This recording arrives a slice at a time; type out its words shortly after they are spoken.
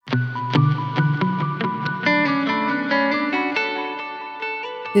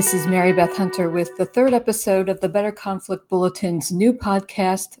This is Mary Beth Hunter with the third episode of the Better Conflict Bulletin's new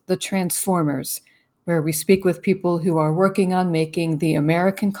podcast, The Transformers, where we speak with people who are working on making the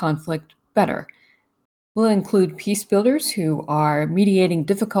American conflict better. We'll include peace builders who are mediating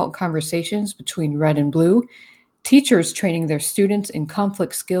difficult conversations between red and blue, teachers training their students in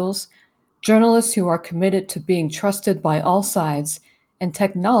conflict skills, journalists who are committed to being trusted by all sides, and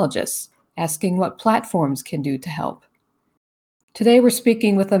technologists asking what platforms can do to help. Today, we're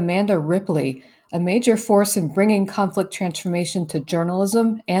speaking with Amanda Ripley, a major force in bringing conflict transformation to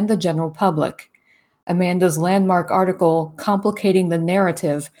journalism and the general public. Amanda's landmark article, Complicating the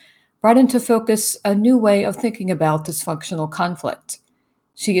Narrative, brought into focus a new way of thinking about dysfunctional conflict.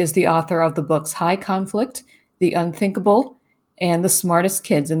 She is the author of the books High Conflict, The Unthinkable, and The Smartest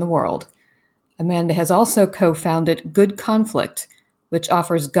Kids in the World. Amanda has also co-founded Good Conflict, which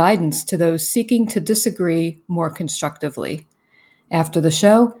offers guidance to those seeking to disagree more constructively. After the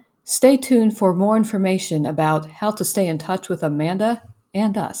show, stay tuned for more information about how to stay in touch with Amanda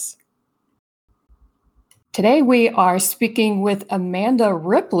and us. Today we are speaking with Amanda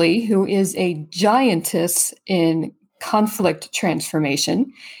Ripley, who is a giantess in conflict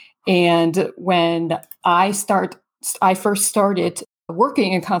transformation. And when I first started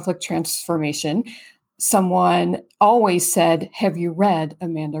working in conflict transformation, someone always said, "Have you read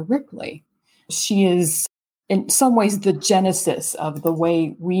Amanda Ripley?" She is in some ways the genesis of the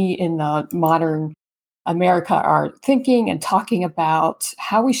way we in the modern America are thinking and talking about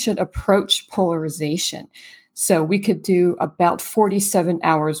how we should approach polarization. So we could do about 47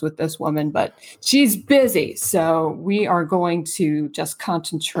 hours with this woman, but she's busy. So we are going to just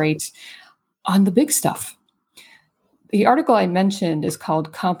concentrate on the big stuff. The article I mentioned is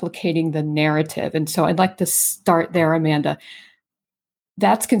called Complicating the Narrative. And so I'd like to start there, Amanda.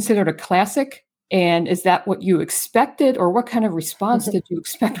 That's considered a classic. And is that what you expected, or what kind of response did you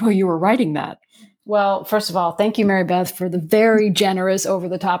expect while you were writing that? Well, first of all, thank you, Mary Beth, for the very generous,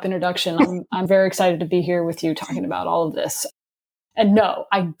 over-the-top introduction. I'm very excited to be here with you talking about all of this. And no,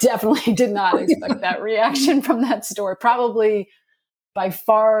 I definitely did not expect that reaction from that story. Probably by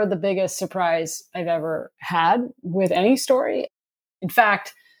far the biggest surprise I've ever had with any story. In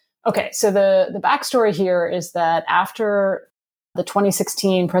fact, okay, so the backstory here is that after the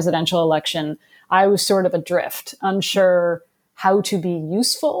 2016 presidential election, I was sort of adrift, unsure how to be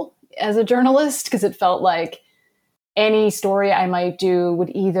useful as a journalist, because it felt like any story I might do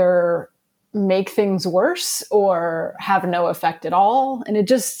would either make things worse or have no effect at all. And it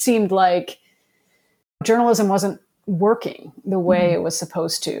just seemed like journalism wasn't working the way it was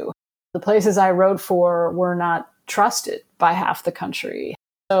supposed to. The places I wrote for were not trusted by half the country.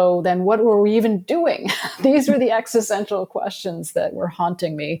 So then what were we even doing? These were the existential questions that were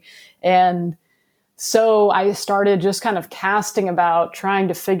haunting me. And so I started just kind of casting about, trying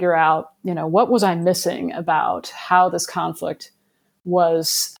to figure out, what was I missing about how this conflict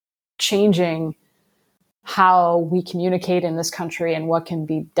was changing how we communicate in this country and what can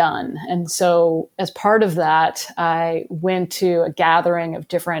be done. And so as part of that, I went to a gathering of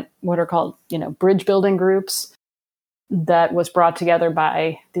different, what are called, bridge building groups that was brought together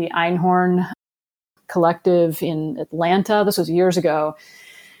by the Einhorn Collective in Atlanta. This was years ago.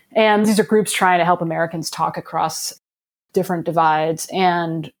 And these are groups trying to help Americans talk across different divides.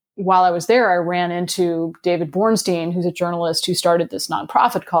 And while I was there, I ran into David Bornstein, who's a journalist who started this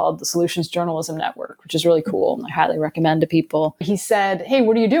nonprofit called the Solutions Journalism Network, which is really cool and I highly recommend to people. He said, "Hey,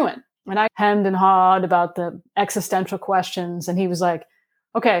 what are you doing?" And I hemmed and hawed about the existential questions. And he was like,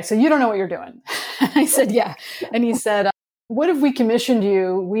 "Okay, so you don't know what you're doing." I said, "Yeah." And he said, "What if we commissioned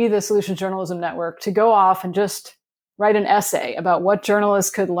you, we, the Solutions Journalism Network, to go off and just write an essay about what journalists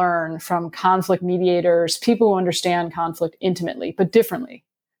could learn from conflict mediators, people who understand conflict intimately, but differently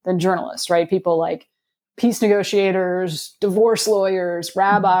than journalists, right? People like peace negotiators, divorce lawyers,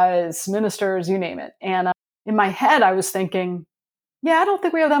 rabbis, ministers, you name it." And in my head, I was thinking, yeah, I don't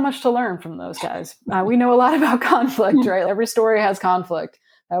think we have that much to learn from those guys. We know a lot about conflict, right? Every story has conflict.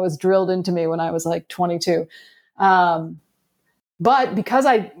 That was drilled into me when I was like 22. But because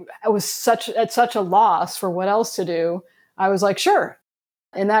I was at such a loss for what else to do, I was like, sure.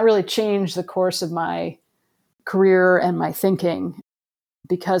 And that really changed the course of my career and my thinking,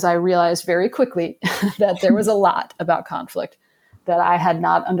 because I realized very quickly that there was a lot about conflict that I had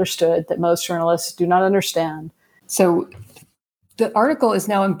not understood, that most journalists do not understand. So the article is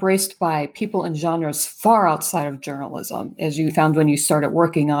now embraced by people in genres far outside of journalism. As you found when you started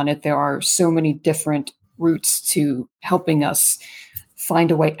working on it, there are so many different routes to helping us find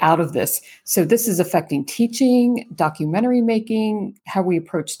a way out of this. So this is affecting teaching, documentary making, how we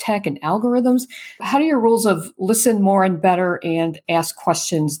approach tech and algorithms. How do your rules of listen more and better and ask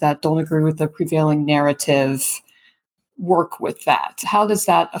questions that don't agree with the prevailing narrative work with that? How does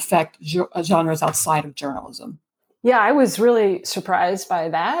that affect genres outside of journalism? Yeah, I was really surprised by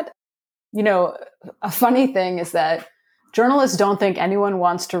that. You know, a funny thing is that journalists don't think anyone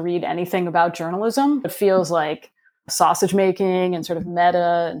wants to read anything about journalism. It feels like sausage making and sort of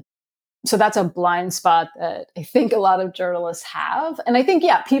meta. So that's a blind spot that I think a lot of journalists have. And I think,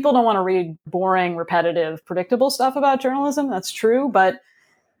 yeah, people don't want to read boring, repetitive, predictable stuff about journalism. That's true. But,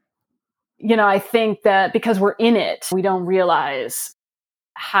 you know, I think that because we're in it, we don't realize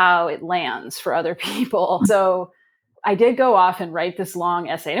how it lands for other people. So I did go off and write this long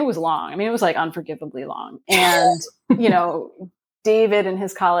essay, and it was long. I mean, it was like unforgivably long. And, you know, David and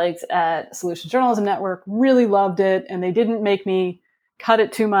his colleagues at Solutions Journalism Network really loved it, and they didn't make me cut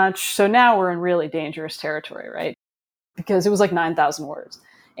it too much. So now we're in really dangerous territory, right? Because it was like 9,000 words.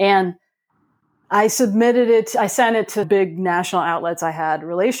 And I submitted it, I sent it to big national outlets I had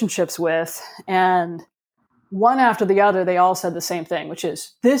relationships with, and one after the other, they all said the same thing, which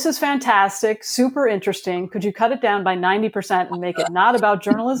is, this is fantastic, super interesting. Could you cut it down by 90% and make it not about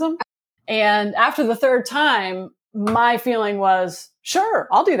journalism? And after the third time, my feeling was, sure,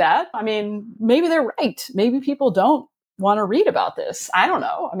 I'll do that. I mean, maybe they're right. Maybe people don't want to read about this. I don't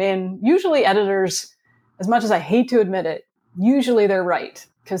know. I mean, usually editors, as much as I hate to admit it, usually they're right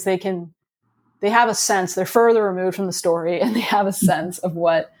because they have a sense, they're further removed from the story and they have a sense of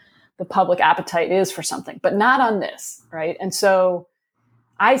what the public appetite is for something, but not on this, right? And so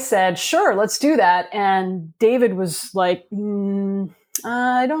I said, sure, let's do that. And David was like,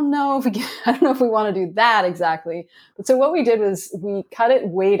 I don't know if we want to do that exactly. But so what we did was we cut it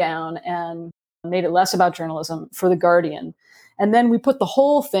way down and made it less about journalism for The Guardian. And then we put the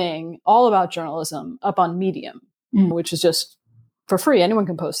whole thing, all about journalism, up on Medium, which is just for free. Anyone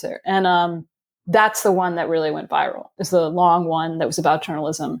can post there. And that's the one that really went viral. It's the long one that was about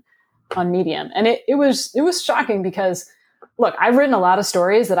journalism on Medium. And it was shocking because, look, I've written a lot of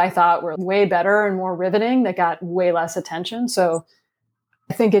stories that I thought were way better and more riveting that got way less attention. So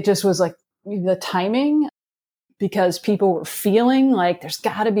I think it just was like the timing, because people were feeling like there's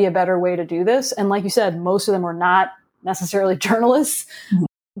got to be a better way to do this. And like you said, most of them were not necessarily journalists. Mm-hmm.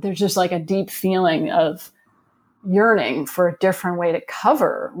 There's just like a deep feeling of yearning for a different way to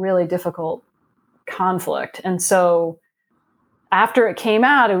cover really difficult conflict. And so after it came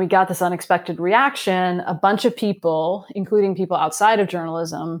out and we got this unexpected reaction, a bunch of people, including people outside of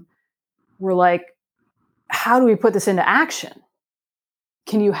journalism, were like, how do we put this into action?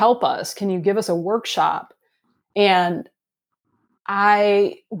 Can you help us? Can you give us a workshop? And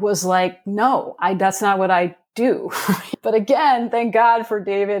I was like, no, that's not what I do. But again, thank God for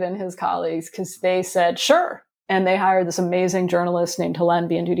David and his colleagues, because they said, sure. And they hired this amazing journalist named Helene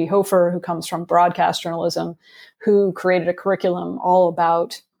Bianduti Hofer, who comes from broadcast journalism, who created a curriculum all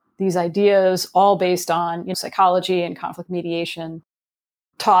about these ideas, all based on psychology and conflict mediation,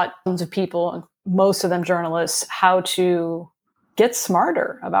 taught tons of people, most of them journalists, how to get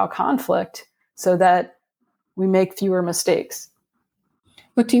smarter about conflict so that we make fewer mistakes.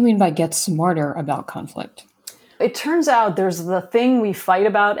 What do you mean by get smarter about conflict? It turns out there's the thing we fight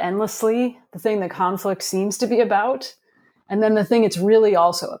about endlessly, the thing that conflict seems to be about, and then the thing it's really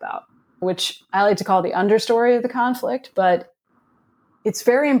also about, which I like to call the understory of the conflict, but it's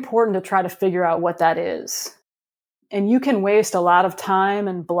very important to try to figure out what that is. And you can waste a lot of time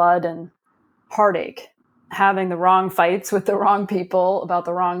and blood and heartache having the wrong fights with the wrong people about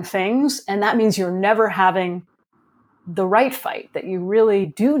the wrong things, and that means you're never having the right fight that you really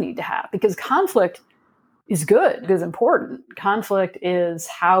do need to have, because conflict is good, is important. Conflict is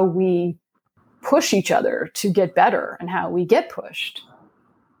how we push each other to get better and how we get pushed.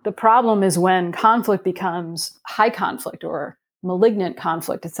 The problem is when conflict becomes high conflict, or malignant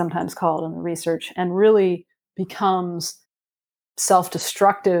conflict, it's sometimes called in the research, and really becomes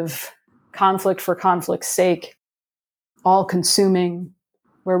self-destructive conflict for conflict's sake, all-consuming,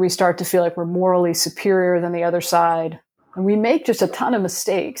 where we start to feel like we're morally superior than the other side. And we make just a ton of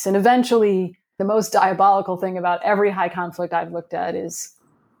mistakes. And eventually, the most diabolical thing about every high conflict I've looked at is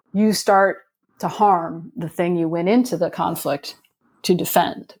you start to harm the thing you went into the conflict to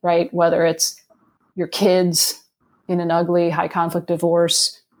defend, right? Whether it's your kids in an ugly high conflict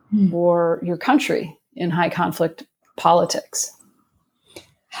divorce or your country in high conflict politics.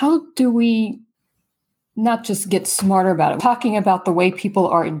 How do we not just get smarter about it, talking about the way people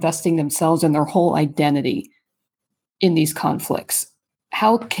are investing themselves and their whole identity in these conflicts?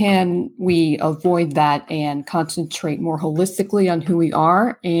 How can we avoid that and concentrate more holistically on who we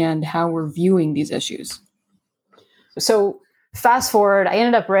are and how we're viewing these issues? So fast forward, I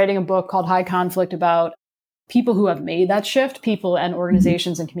ended up writing a book called High Conflict about people who have made that shift, people and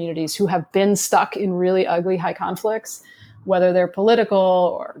organizations and communities who have been stuck in really ugly high conflicts, whether they're political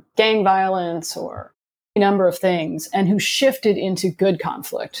or gang violence or a number of things, and who shifted into good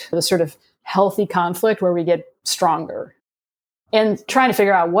conflict, the sort of healthy conflict where we get stronger. And trying to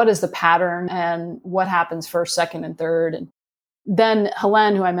figure out what is the pattern and what happens first, second, and third. And then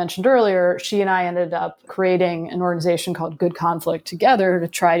Helene, who I mentioned earlier, she and I ended up creating an organization called Good Conflict together to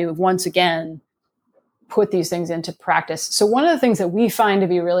try to once again put these things into practice. So one of the things that we find to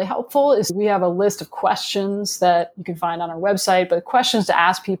be really helpful is we have a list of questions that you can find on our website, but questions to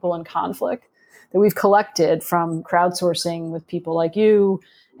ask people in conflict that we've collected from crowdsourcing with people like you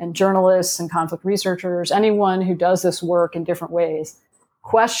and journalists and conflict researchers, anyone who does this work in different ways,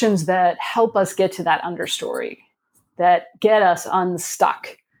 questions that help us get to that understory, that get us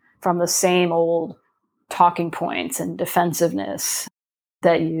unstuck from the same old talking points and defensiveness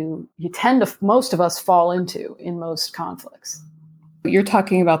that you tend to, most of us fall into in most conflicts. You're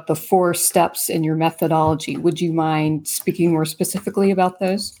talking about the 4 steps in your methodology. Would you mind speaking more specifically about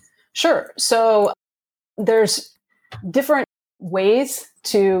those? Sure. So there's different ways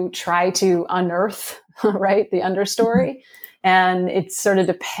to try to unearth, right, the understory. And it sort of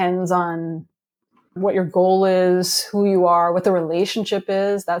depends on what your goal is, who you are, what the relationship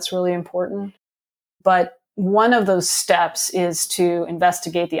is. That's really important. But one of those steps is to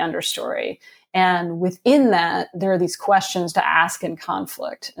investigate the understory. And within that, there are these questions to ask in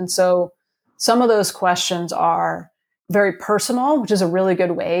conflict. And so some of those questions are very personal, which is a really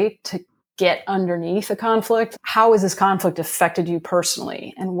good way to get underneath a conflict. How has this conflict affected you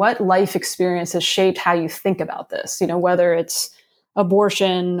personally? And what life experience has shaped how you think about this? You know, whether it's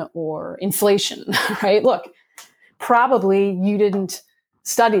abortion or inflation, right? Look, probably you didn't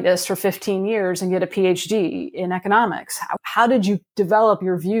study this for 15 years and get a PhD in economics. How did you develop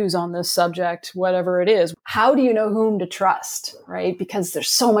your views on this subject, whatever it is? How do you know whom to trust, right? Because there's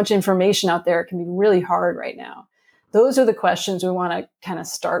so much information out there. It can be really hard right now. Those are the questions we want to kind of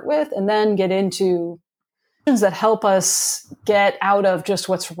start with and then get into questions that help us get out of just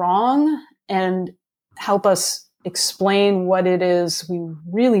what's wrong and help us explain what it is we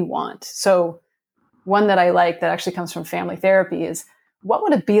really want. So one that I like that actually comes from family therapy is, what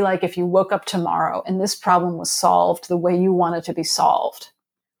would it be like if you woke up tomorrow and this problem was solved the way you want it to be solved?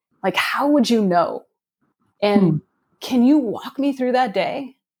 Like, how would you know? And can you walk me through that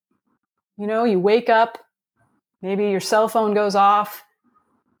day? You know, you wake up, maybe your cell phone goes off.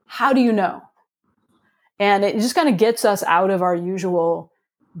 How do you know? And it just kind of gets us out of our usual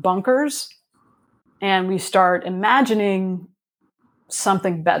bunkers and we start imagining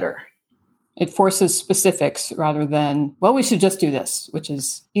something better. It forces specifics rather than, well, we should just do this, which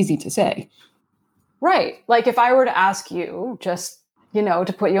is easy to say. Right. Like if I were to ask you, just, you know,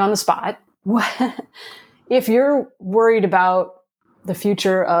 to put you on the spot, if you're worried about the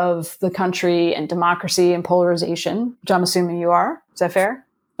future of the country and democracy and polarization, which I'm assuming you are, is that fair?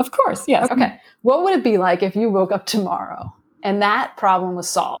 Of course, yes. Okay. What would it be like if you woke up tomorrow and that problem was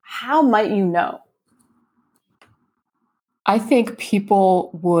solved? How might you know? I think people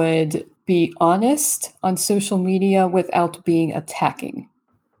would be honest on social media without being attacking.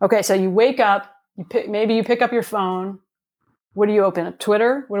 Okay, so you wake up, maybe you pick up your phone. What do you open up?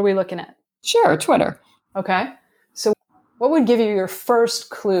 Twitter? What are we looking at? Sure, Twitter. Okay. So what would give you your first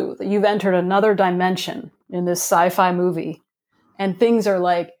clue that you've entered another dimension in this sci-fi movie and things are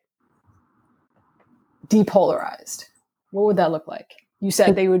like depolarized? What would that look like? You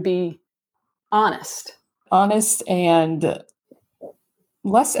said they would be honest. Honest and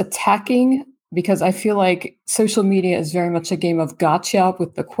less attacking, because I feel like social media is very much a game of gotcha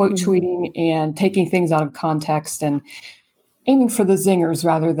with the quote tweeting and taking things out of context and aiming for the zingers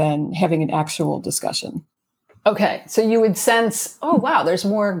rather than having an actual discussion. Okay. So you would sense, oh, wow, there's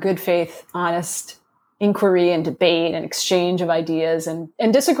more good faith, honest inquiry and debate and exchange of ideas and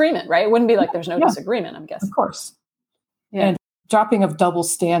disagreement, right? It wouldn't be like there's no disagreement, I'm guessing. Of course. Yeah. And dropping of double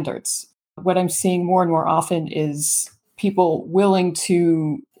standards. What I'm seeing more and more often is people willing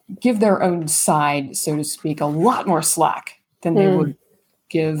to give their own side, so to speak, a lot more slack than they would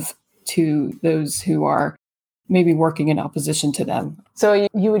give to those who are maybe working in opposition to them. So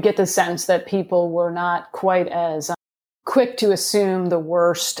you would get the sense that people were not quite as quick to assume the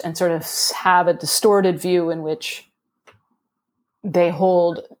worst and sort of have a distorted view in which they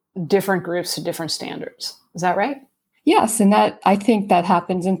hold different groups to different standards. Is that right? Yes, and I think that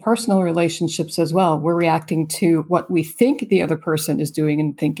happens in personal relationships as well. We're reacting to what we think the other person is doing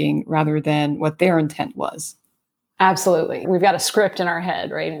and thinking rather than what their intent was. Absolutely. We've got a script in our head,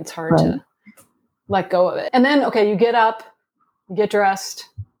 right? And it's hard Right. to let go of it. And then, okay, you get up, you get dressed,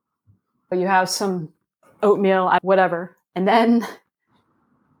 you have some oatmeal, whatever. And then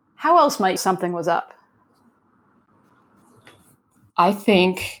how else might something was up? I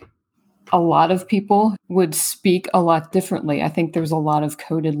think a lot of people would speak a lot differently. I think there's a lot of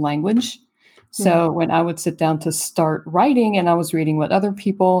coded language. So when I would sit down to start writing and I was reading what other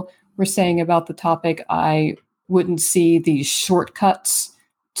people were saying about the topic, I wouldn't see these shortcuts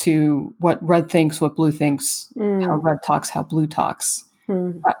to what red thinks, what blue thinks, how red talks, how blue talks.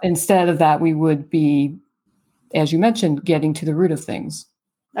 Instead of that, we would be, as you mentioned, getting to the root of things.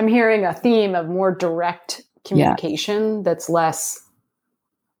 I'm hearing a theme of more direct communication that's less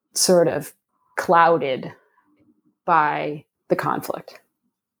sort of clouded by the conflict.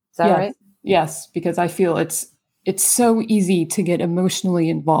 Is that right? Yes, because I feel it's so easy to get emotionally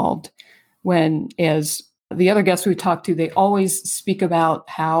involved when, as the other guests we talked to, they always speak about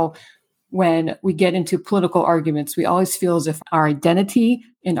how when we get into political arguments, we always feel as if our identity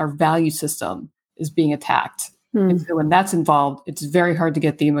and our value system is being attacked. And so when that's involved, it's very hard to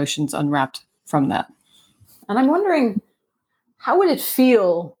get the emotions unwrapped from that. And I'm wondering, how would it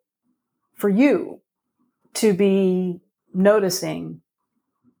feel for you to be noticing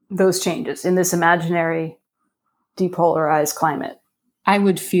those changes in this imaginary depolarized climate? I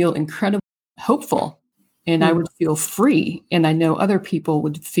would feel incredibly hopeful and I would feel free. And I know other people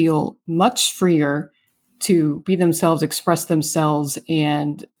would feel much freer to be themselves, express themselves,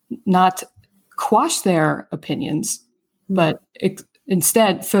 and not quash their opinions, but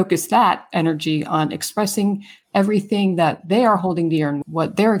instead focus that energy on expressing everything that they are holding dear and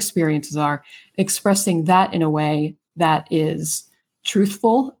what their experiences are, expressing that in a way that is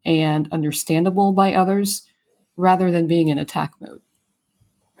truthful and understandable by others rather than being in attack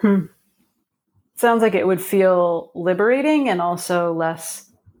mode. Sounds like it would feel liberating and also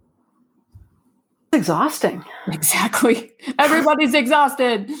less exhausting. Exactly. Everybody's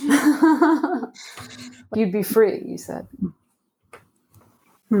exhausted. You'd be free, you said.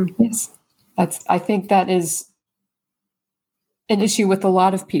 Yes. I think that is an issue with a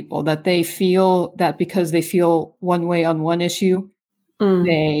lot of people, that they feel that because they feel one way on one issue,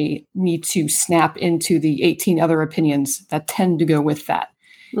 they need to snap into the 18 other opinions that tend to go with that.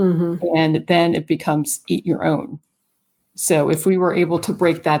 And then it becomes eat your own. So if we were able to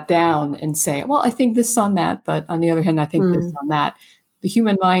break that down and say, well, I think this on that, but on the other hand, I think this on that. The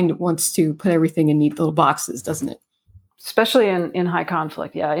human mind wants to put everything in neat little boxes, doesn't it? Especially in high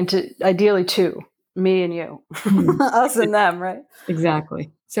conflict. Yeah. Into ideally two, me and you, us and them, right?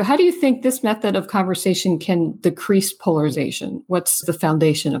 Exactly. So how do you think this method of conversation can decrease polarization? What's the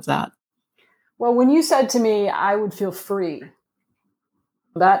foundation of that? Well, when you said to me, I would feel free,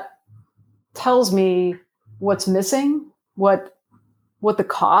 that tells me what's missing, what the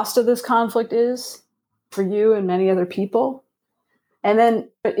cost of this conflict is for you and many other people. And then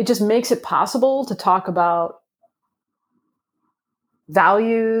it just makes it possible to talk about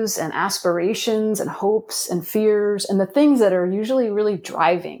values and aspirations and hopes and fears and the things that are usually really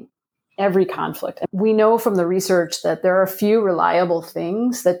driving every conflict. We know from the research that there are a few reliable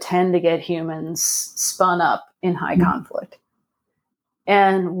things that tend to get humans spun up in high conflict.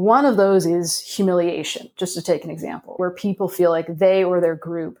 And one of those is humiliation, just to take an example, where people feel like they or their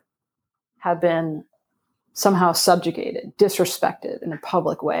group have been somehow subjugated, disrespected in a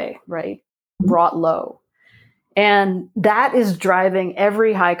public way, right? Brought low. And that is driving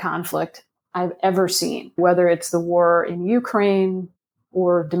every high conflict I've ever seen, whether it's the war in Ukraine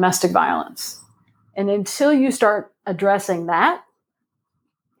or domestic violence. And until you start addressing that,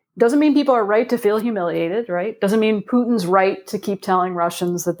 doesn't mean people are right to feel humiliated, right? Doesn't mean Putin's right to keep telling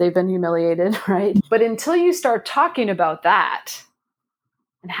Russians that they've been humiliated, right? But until you start talking about that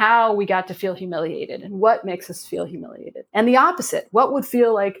and how we got to feel humiliated and what makes us feel humiliated, and the opposite, what would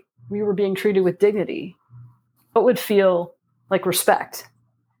feel like we were being treated with dignity, what would feel like respect,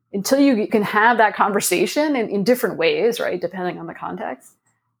 until you can have that conversation in different ways, right, depending on the context,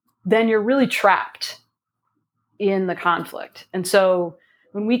 then you're really trapped in the conflict. And so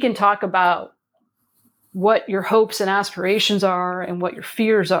when we can talk about what your hopes and aspirations are and what your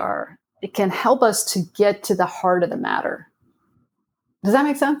fears are, it can help us to get to the heart of the matter. Does that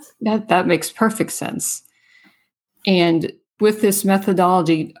make sense? That makes perfect sense. And with this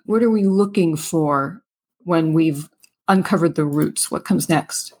methodology, what are we looking for when we've uncovered the roots? What comes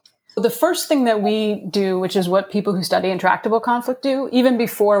next? The first thing that we do, which is what people who study intractable conflict do, even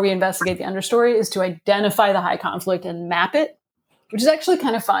before we investigate the understory, is to identify the high conflict and map it, which is actually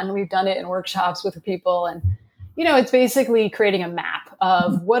kind of fun. We've done it in workshops with people. And, it's basically creating a map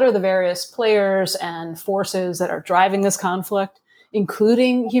of what are the various players and forces that are driving this conflict,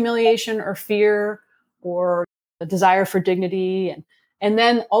 including humiliation or fear or a desire for dignity. And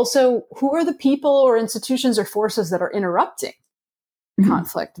then also, who are the people or institutions or forces that are interrupting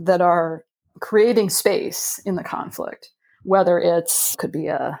conflict, that are creating space in the conflict, whether could be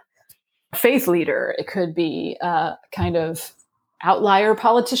a faith leader, it could be a kind of outlier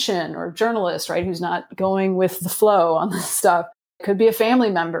politician or journalist, right, who's not going with the flow on this stuff. It could be a family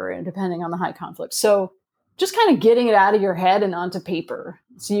member, depending on the high conflict. So just kind of getting it out of your head and onto paper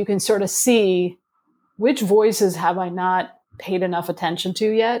so you can sort of see which voices have I not paid enough attention to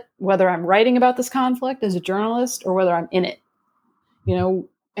yet, whether I'm writing about this conflict as a journalist or whether I'm in it.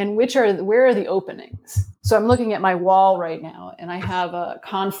 And where are the openings? So I'm looking at my wall right now, and I have a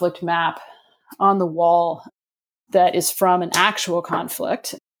conflict map on the wall that is from an actual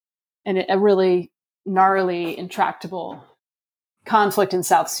conflict, and a really gnarly, intractable conflict in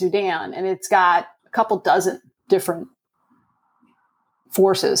South Sudan. And it's got a couple dozen different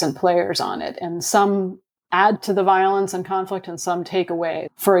forces and players on it, and some add to the violence and conflict and some take away.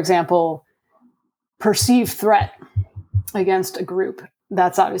 For example, perceived threat against a group,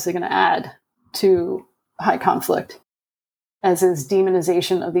 that's obviously going to add to high conflict, as is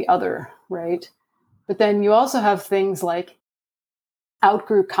demonization of the other, right? But then you also have things like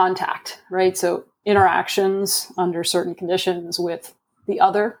outgroup contact, right? So interactions under certain conditions with the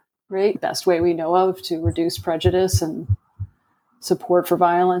other, right? Best way we know of to reduce prejudice and support for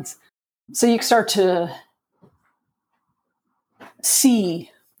violence. So you start to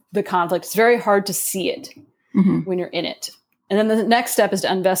see the conflict. It's very hard to see it when you're in it. And then the next step is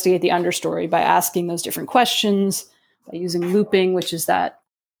to investigate the understory by asking those different questions, by using looping, which is that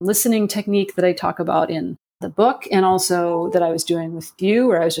listening technique that I talk about in the book, and also that I was doing with you,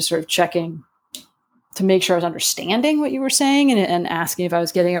 where I was just sort of checking to make sure I was understanding what you were saying and asking if I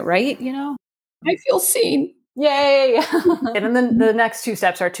was getting it right, I feel seen. Yay! And then the next two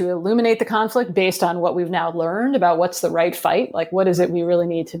steps are to illuminate the conflict based on what we've now learned about what's the right fight. Like, what is it we really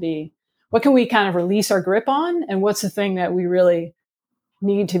need to be? What can we kind of release our grip on? And what's the thing that we really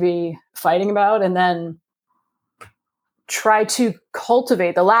need to be fighting about? And then try to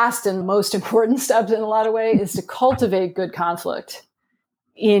cultivate the last and most important steps in a lot of ways is to cultivate good conflict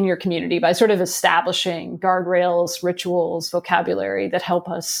in your community by sort of establishing guardrails, rituals, vocabulary that help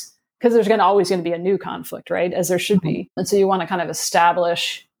us, because there's always going to be a new conflict, right? As there should be. And so you want to kind of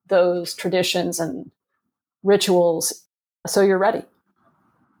establish those traditions and rituals so you're ready.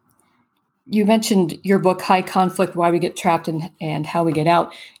 You mentioned your book, High Conflict, Why We Get Trapped and How We Get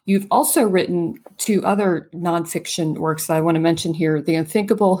Out. You've also written two other nonfiction works that I want to mention here. The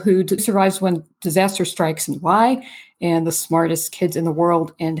Unthinkable, Who Survives When Disaster Strikes and Why, and The Smartest Kids in the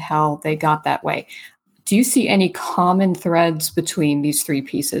World and How They Got That Way. Do you see any common threads between these three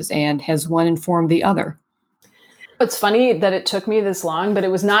pieces, and has one informed the other? It's funny that it took me this long, but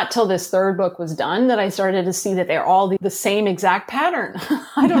it was not till this third book was done that I started to see that they're all the same exact pattern.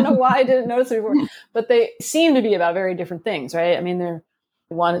 I don't know why I didn't notice it before, but they seem to be about very different things, right? I mean,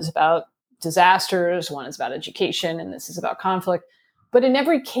 one is about disasters, one is about education, and this is about conflict. But in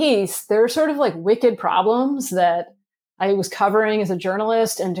every case, there are sort of like wicked problems that I was covering as a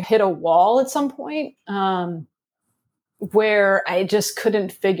journalist and to hit a wall at some point where I just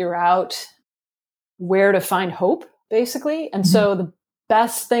couldn't figure out where to find hope, basically. And so the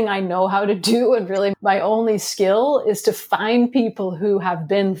best thing I know how to do, and really my only skill, is to find people who have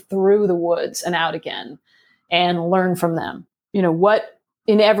been through the woods and out again and learn from them. What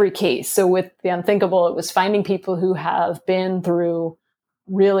in every case. So with The Unthinkable, it was finding people who have been through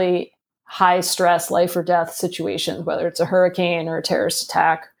really high stress, life or death situations, whether it's a hurricane or a terrorist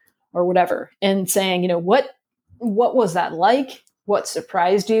attack or whatever, and saying, what was that like? What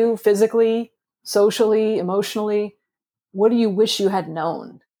surprised you physically, socially, emotionally? What do you wish you had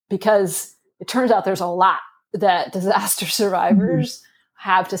known? Because it turns out there's a lot that disaster survivors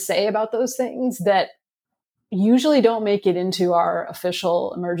have to say about those things that usually don't make it into our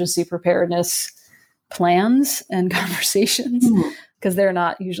official emergency preparedness plans and conversations because they're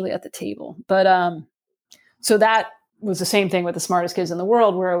not usually at the table. But so that was the same thing with The Smartest Kids in the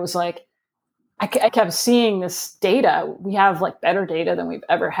World, where it was like, I kept seeing this data. We have like better data than we've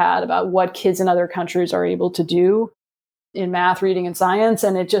ever had about what kids in other countries are able to do in math, reading, and science.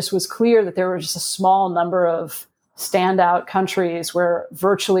 And it just was clear that there was just a small number of standout countries where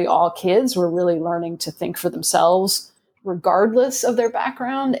virtually all kids were really learning to think for themselves, regardless of their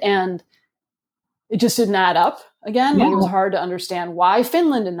background. And it just didn't add up again. Yeah. Like, it was hard to understand why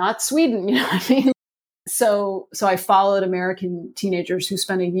Finland and not Sweden, you know what I mean? So I followed American teenagers who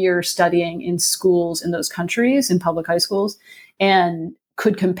spent a year studying in schools in those countries, in public high schools, and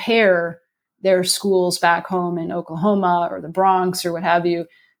could compare their schools back home in Oklahoma or the Bronx or what have you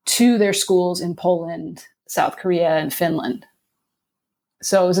to their schools in Poland, South Korea, and Finland.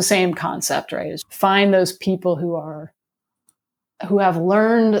 So it was the same concept, right? Is find those people who have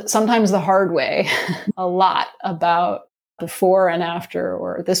learned, sometimes the hard way, a lot about before and after,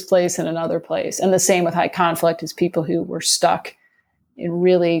 or this place and another place. And the same with high conflict, is people who were stuck in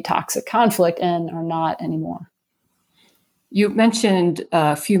really toxic conflict and are not anymore. You mentioned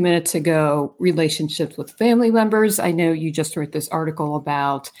a few minutes ago relationships with family members. I know you just wrote this article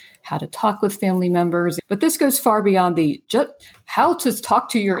about how to talk with family members, but this goes far beyond just how to talk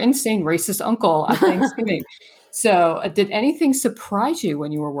to your insane racist uncle at Thanksgiving. So did anything surprise you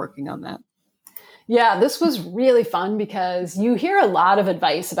when you were working on that? Yeah, this was really fun because you hear a lot of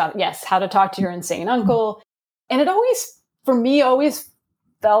advice about, yes, how to talk to your insane uncle. And it always, for me, always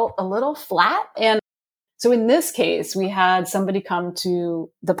felt a little flat. And so in this case, we had somebody come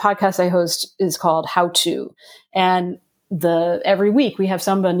to the podcast I host is called How To. And every week we have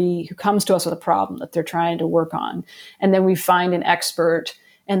somebody who comes to us with a problem that they're trying to work on. And then we find an expert,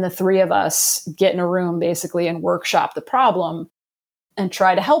 and the three of us get in a room basically and workshop the problem and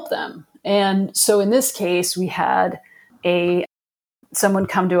try to help them. And so in this case, we had someone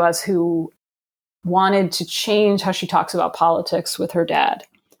come to us who wanted to change how she talks about politics with her dad,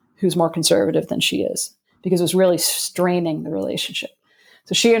 who's more conservative than she is, because it was really straining the relationship.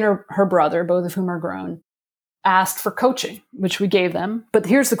 So she and her brother, both of whom are grown, asked for coaching, which we gave them. But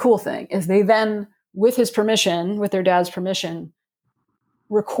here's the cool thing, is they then, with his permission, with their dad's permission,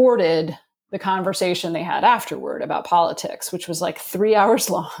 recorded the conversation they had afterward about politics, which was like 3 hours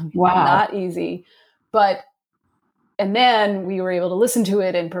long. Wow. Not easy. And then we were able to listen to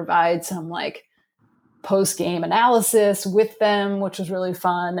it and provide some like post-game analysis with them, which was really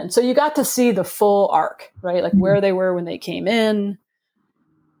fun. And so you got to see the full arc, right? Like where they were when they came in,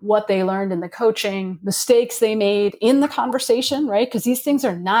 what they learned in the coaching, mistakes they made in the conversation, right? Because these things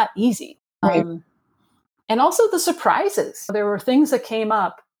are not easy. Right. And also the surprises. There were things that came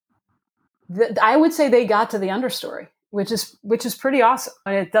up that I would say they got to the understory, which is pretty awesome.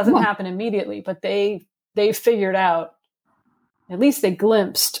 I mean, it doesn't happen immediately, but they figured out, at least they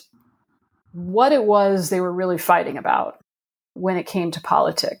glimpsed what it was they were really fighting about when it came to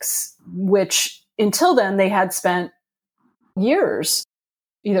politics, which until then they had spent years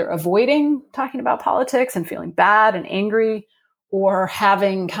either avoiding talking about politics and feeling bad and angry, or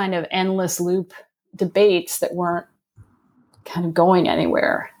having kind of endless loop debates that weren't kind of going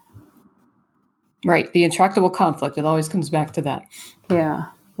anywhere. Right. The intractable conflict. It always comes back to that. Yeah.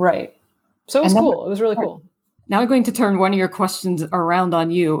 Right. So it was cool. It was really cool. Now I'm going to turn one of your questions around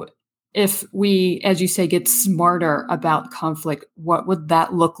on you. If we, as you say, get smarter about conflict, what would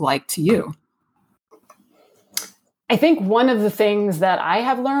that look like to you? I think one of the things that I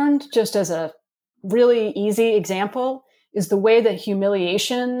have learned, just as a really easy example, is the way that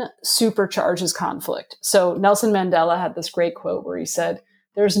humiliation supercharges conflict. So Nelson Mandela had this great quote where he said,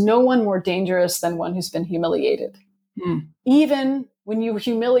 "There's no one more dangerous than one who's been humiliated." Even when you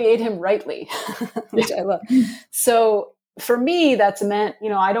humiliate him rightly, which I love. So for me, that's meant,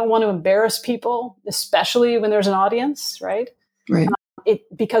 I don't want to embarrass people, especially when there's an audience, right? Right.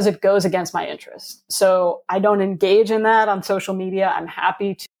 Because it goes against my interest. So I don't engage in that on social media. I'm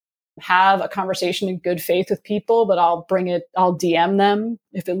happy to have a conversation in good faith with people, but I'll DM them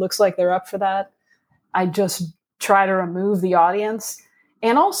if it looks like they're up for that. I just try to remove the audience.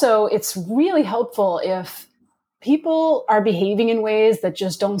 And also, it's really helpful if people are behaving in ways that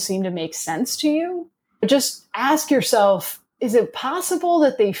just don't seem to make sense to you. Just ask yourself, is it possible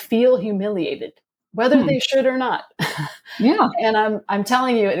that they feel humiliated, whether they should or not? Yeah. And I'm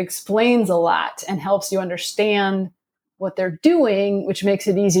telling you, it explains a lot and helps you understand what they're doing, which makes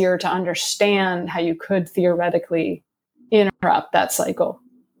it easier to understand how you could theoretically interrupt that cycle.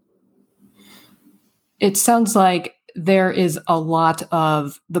 It sounds like there is a lot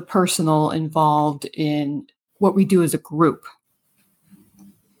of the personal involved in what we do as a group.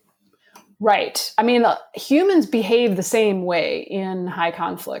 Right. I mean, humans behave the same way in high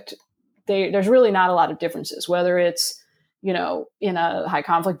conflict. There's really not a lot of differences, whether it's, in a high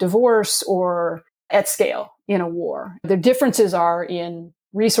conflict divorce or at scale in a war. The differences are in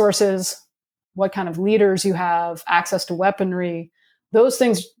resources, what kind of leaders you have, access to weaponry. Those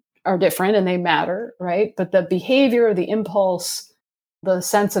things are different and they matter, right? But the behavior, the impulse, the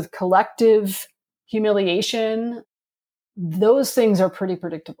sense of collective humiliation, those things are pretty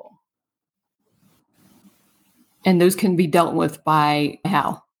predictable. And those can be dealt with by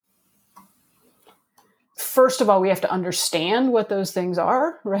how? First of all, we have to understand what those things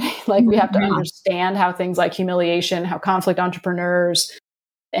are, right? Like we have to understand how things like humiliation, how conflict entrepreneurs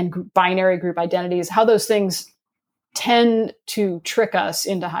and binary group identities, how those things tend to trick us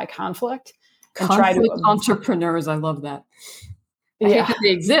into high conflict. Conflict entrepreneurs, I love that. I hate that they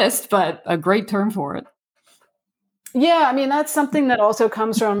exist, but a great term for it. Yeah, I mean, that's something that also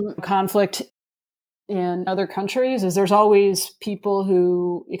comes from conflict in other countries, is there's always people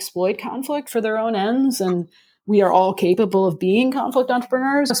who exploit conflict for their own ends. And we are all capable of being conflict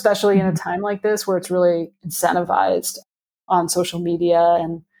entrepreneurs, especially in a time like this where it's really incentivized on social media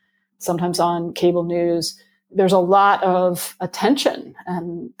and sometimes on cable news. There's a lot of attention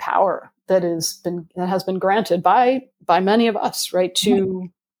and power that has been granted by many of us, right, to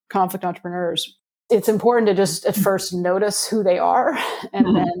conflict entrepreneurs. It's important to just at first notice who they are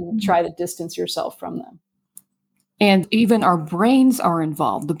and then try to distance yourself from them. And even our brains are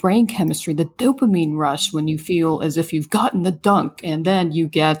involved, the brain chemistry, the dopamine rush when you feel as if you've gotten the dunk, and then you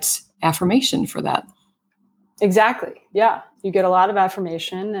get affirmation for that. Exactly. Yeah. You get a lot of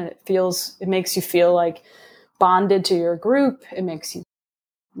affirmation and it makes you feel like bonded to your group. It makes you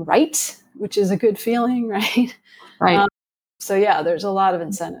right, which is a good feeling, right? Right. So yeah, there's a lot of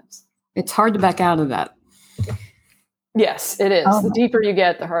incentives. It's hard to back out of that. Yes, it is. The deeper you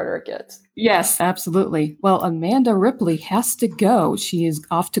get, the harder it gets. Yes, absolutely. Well, Amanda Ripley has to go. She is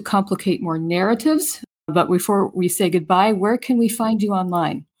off to complicate more narratives. But before we say goodbye, where can we find you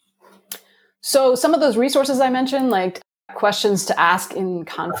online? So some of those resources I mentioned, like questions to ask in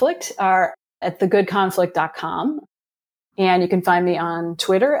conflict, are at thegoodconflict.com. And you can find me on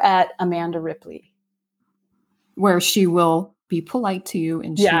Twitter at Amanda Ripley, where she will be polite to you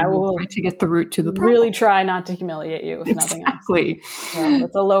and she will try to get the root to the problem. Really try not to humiliate you, if nothing else. Exactly. Yeah,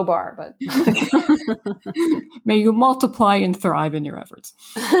 that's a low bar, but may you multiply and thrive in your efforts.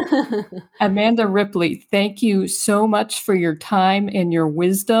 Amanda Ripley, thank you so much for your time and your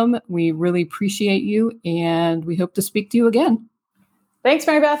wisdom. We really appreciate you, and we hope to speak to you again. Thanks,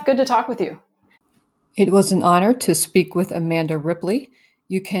 Mary Beth. Good to talk with you. It was an honor to speak with Amanda Ripley.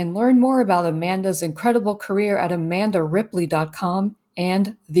 You can learn more about Amanda's incredible career at amandaripley.com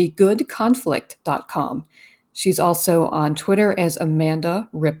and thegoodconflict.com. She's also on Twitter as Amanda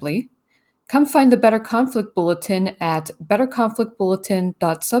Ripley. Come find the Better Conflict Bulletin at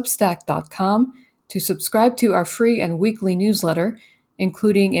betterconflictbulletin.substack.com to subscribe to our free and weekly newsletter,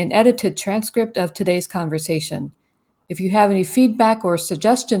 including an edited transcript of today's conversation. If you have any feedback or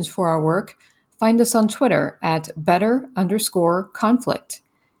suggestions for our work, find us on Twitter at better_conflict.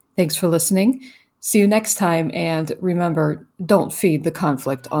 Thanks for listening. See you next time. And remember, don't feed the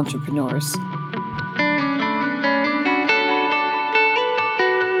conflict entrepreneurs.